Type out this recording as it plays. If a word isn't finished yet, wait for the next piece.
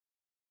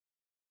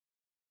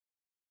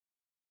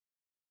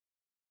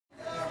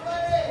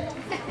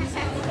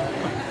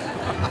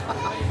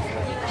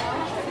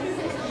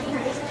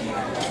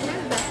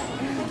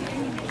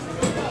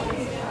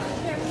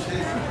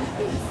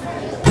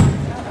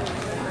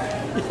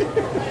You're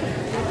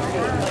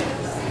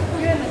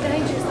in the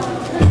danger zone.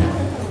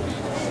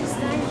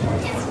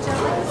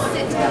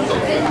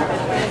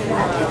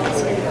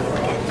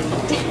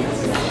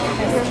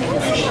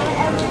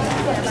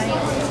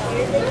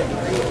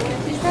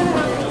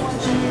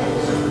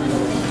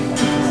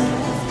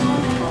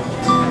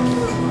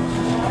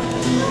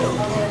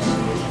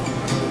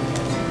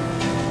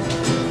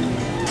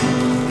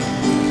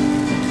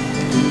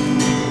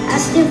 I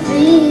still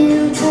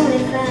feel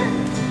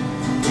 25.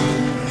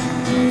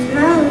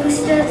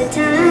 Most of the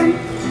time,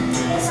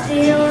 I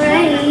still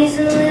raise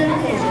a little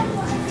cat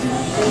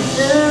with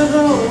the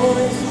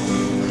boys.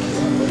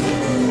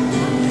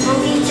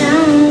 Honky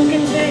tonk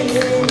and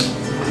crazy,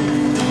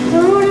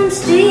 Lord, I'm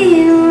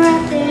still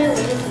right there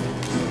with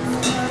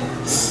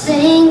you,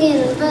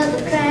 singing above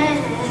the crack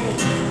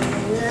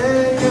and the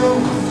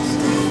noise.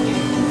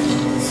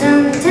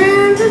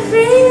 Sometimes I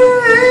feel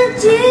like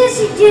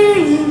Jesse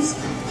James.